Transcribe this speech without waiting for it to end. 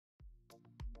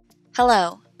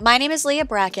Hello, my name is Leah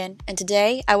Bracken, and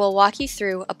today I will walk you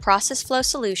through a process flow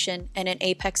solution in an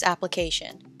Apex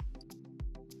application.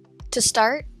 To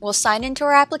start, we'll sign into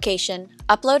our application,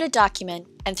 upload a document,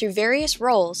 and through various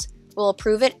roles, we'll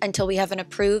approve it until we have an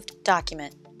approved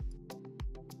document.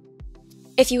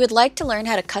 If you would like to learn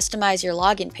how to customize your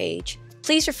login page,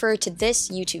 please refer to this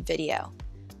YouTube video.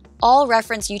 All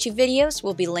referenced YouTube videos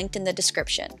will be linked in the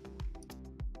description.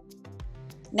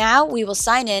 Now we will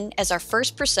sign in as our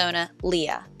first persona,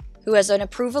 Leah, who has an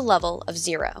approval level of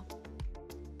 0.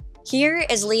 Here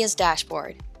is Leah's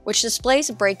dashboard, which displays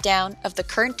a breakdown of the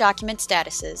current document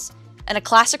statuses and a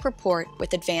classic report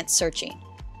with advanced searching.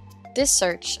 This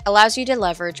search allows you to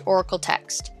leverage Oracle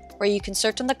text, where you can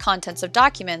search on the contents of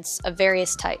documents of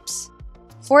various types.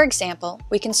 For example,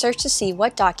 we can search to see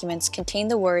what documents contain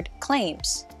the word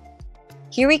claims.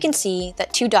 Here we can see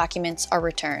that 2 documents are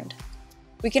returned.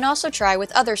 We can also try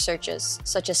with other searches,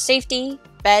 such as safety,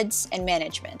 beds, and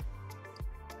management.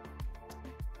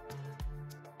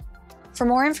 For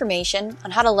more information on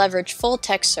how to leverage full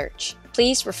text search,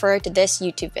 please refer to this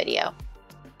YouTube video.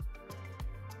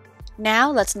 Now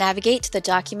let's navigate to the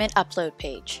document upload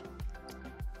page.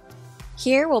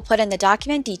 Here we'll put in the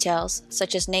document details,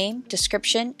 such as name,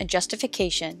 description, and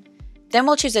justification. Then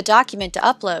we'll choose a document to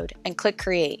upload and click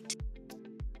Create.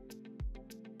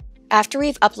 After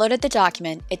we've uploaded the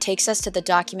document, it takes us to the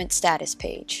document status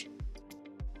page.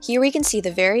 Here we can see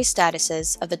the various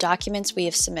statuses of the documents we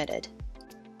have submitted.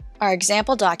 Our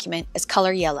example document is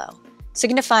color yellow,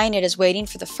 signifying it is waiting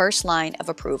for the first line of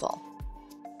approval.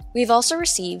 We've also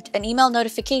received an email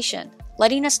notification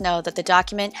letting us know that the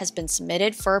document has been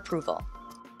submitted for approval.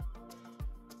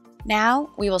 Now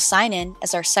we will sign in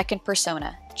as our second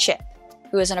persona, Chip,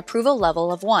 who has an approval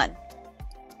level of 1.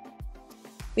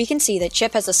 We can see that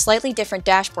Chip has a slightly different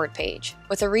dashboard page,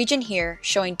 with a region here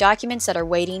showing documents that are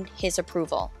waiting his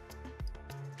approval.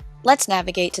 Let's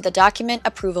navigate to the Document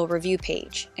Approval Review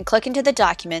page and click into the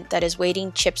document that is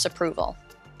waiting Chip's approval.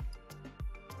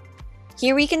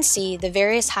 Here we can see the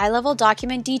various high-level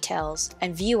document details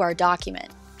and view our document.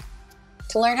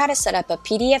 To learn how to set up a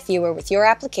PDF viewer with your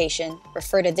application,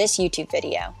 refer to this YouTube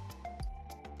video.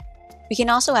 We can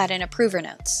also add in approver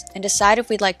notes and decide if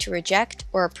we'd like to reject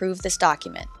or approve this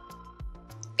document.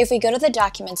 If we go to the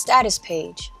document status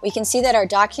page, we can see that our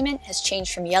document has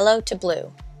changed from yellow to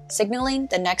blue, signaling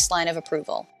the next line of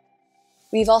approval.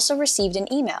 We've also received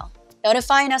an email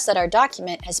notifying us that our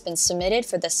document has been submitted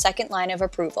for the second line of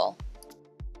approval.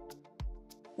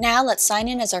 Now let's sign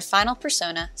in as our final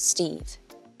persona, Steve.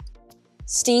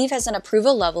 Steve has an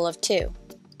approval level of 2.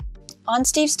 On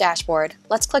Steve's dashboard,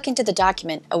 let's click into the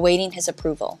document awaiting his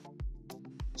approval.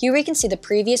 Here we can see the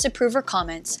previous approver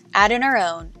comments, add in our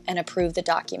own, and approve the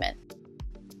document.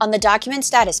 On the document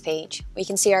status page, we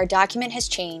can see our document has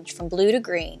changed from blue to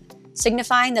green,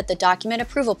 signifying that the document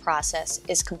approval process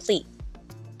is complete.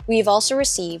 We have also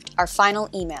received our final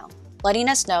email, letting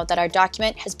us know that our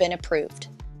document has been approved.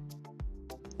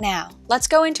 Now, let's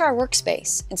go into our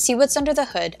workspace and see what's under the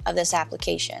hood of this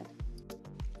application.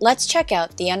 Let's check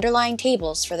out the underlying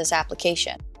tables for this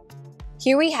application.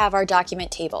 Here we have our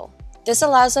document table. This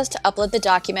allows us to upload the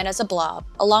document as a blob,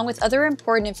 along with other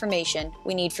important information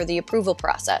we need for the approval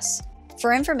process.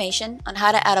 For information on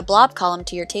how to add a blob column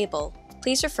to your table,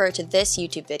 please refer to this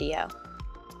YouTube video.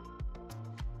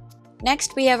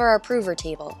 Next, we have our approver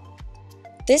table.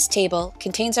 This table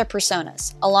contains our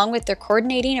personas, along with their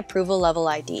coordinating approval level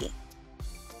ID.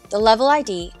 The level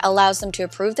ID allows them to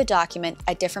approve the document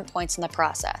at different points in the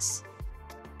process.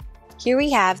 Here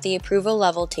we have the approval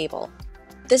level table.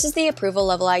 This is the approval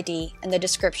level ID and the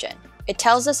description. It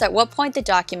tells us at what point the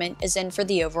document is in for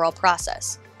the overall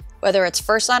process, whether it's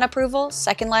first line approval,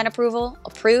 second line approval,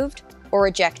 approved, or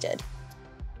rejected.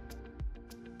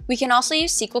 We can also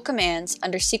use SQL commands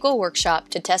under SQL Workshop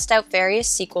to test out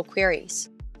various SQL queries.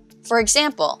 For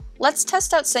example, let's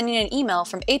test out sending an email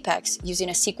from Apex using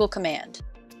a SQL command.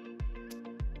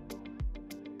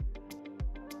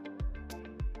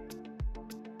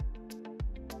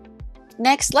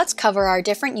 Next, let's cover our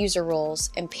different user roles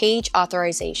and page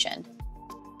authorization.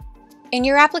 In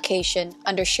your application,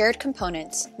 under Shared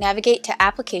Components, navigate to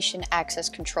Application Access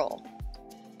Control.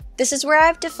 This is where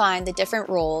I've defined the different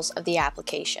roles of the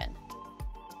application.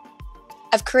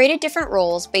 I've created different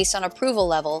roles based on approval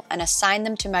level and assigned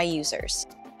them to my users.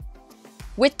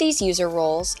 With these user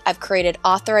roles, I've created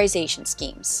authorization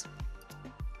schemes.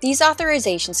 These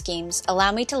authorization schemes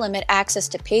allow me to limit access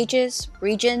to pages,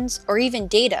 regions, or even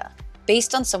data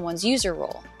based on someone's user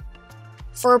role.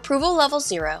 For approval level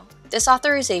 0, this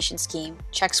authorization scheme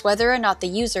checks whether or not the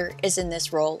user is in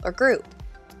this role or group,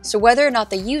 so whether or not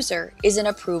the user is in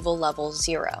approval level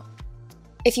 0.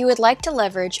 If you would like to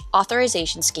leverage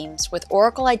authorization schemes with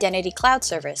Oracle Identity Cloud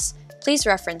Service, please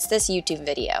reference this YouTube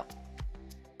video.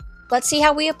 Let's see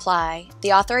how we apply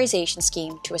the authorization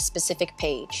scheme to a specific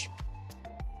page.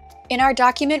 In our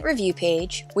document review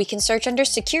page, we can search under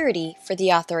Security for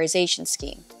the authorization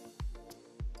scheme.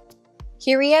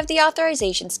 Here we have the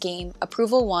authorization scheme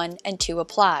Approval 1 and 2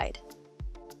 applied.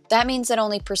 That means that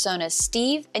only personas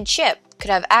Steve and Chip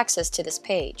could have access to this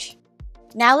page.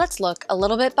 Now let's look a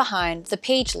little bit behind the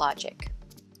page logic.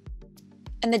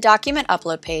 In the document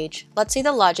upload page, let's see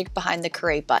the logic behind the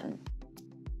Create button.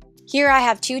 Here I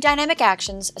have two dynamic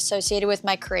actions associated with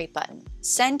my Create button,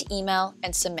 Send Email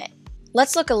and Submit.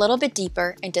 Let's look a little bit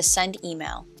deeper into Send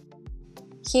Email.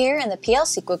 Here in the PL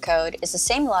SQL code is the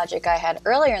same logic I had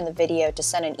earlier in the video to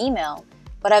send an email,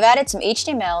 but I've added some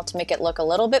HTML to make it look a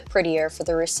little bit prettier for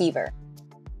the receiver.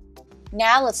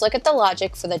 Now let's look at the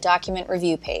logic for the document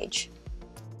review page.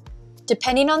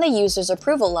 Depending on the user's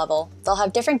approval level, they'll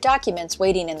have different documents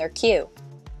waiting in their queue,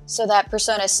 so that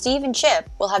personas Steve and Chip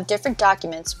will have different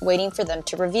documents waiting for them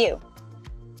to review.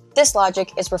 This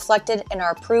logic is reflected in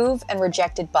our Approve and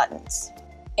Rejected buttons.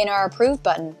 In our Approve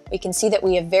button, we can see that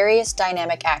we have various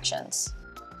dynamic actions.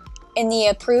 In the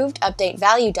Approved Update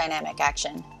Value dynamic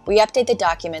action, we update the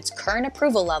document's current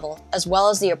approval level as well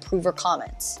as the approver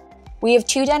comments. We have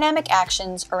two dynamic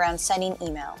actions around sending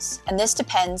emails, and this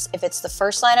depends if it's the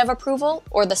first line of approval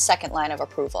or the second line of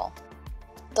approval.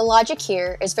 The logic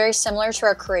here is very similar to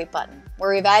our Create button,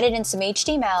 where we've added in some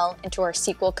HTML into our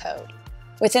SQL code.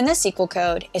 Within the SQL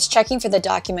code, it's checking for the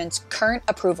document's current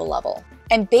approval level.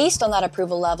 And based on that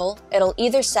approval level, it'll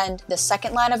either send the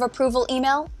second line of approval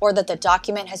email or that the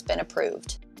document has been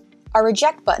approved. Our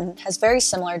Reject button has very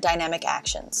similar dynamic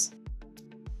actions,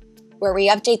 where we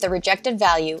update the rejected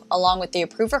value along with the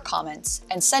approver comments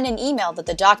and send an email that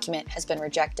the document has been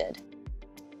rejected.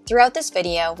 Throughout this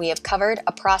video, we have covered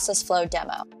a process flow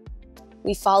demo.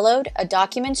 We followed a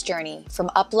document's journey from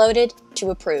uploaded to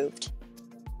approved.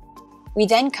 We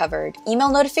then covered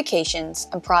email notifications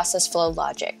and process flow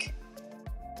logic.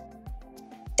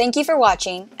 Thank you for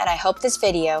watching, and I hope this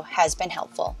video has been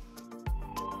helpful.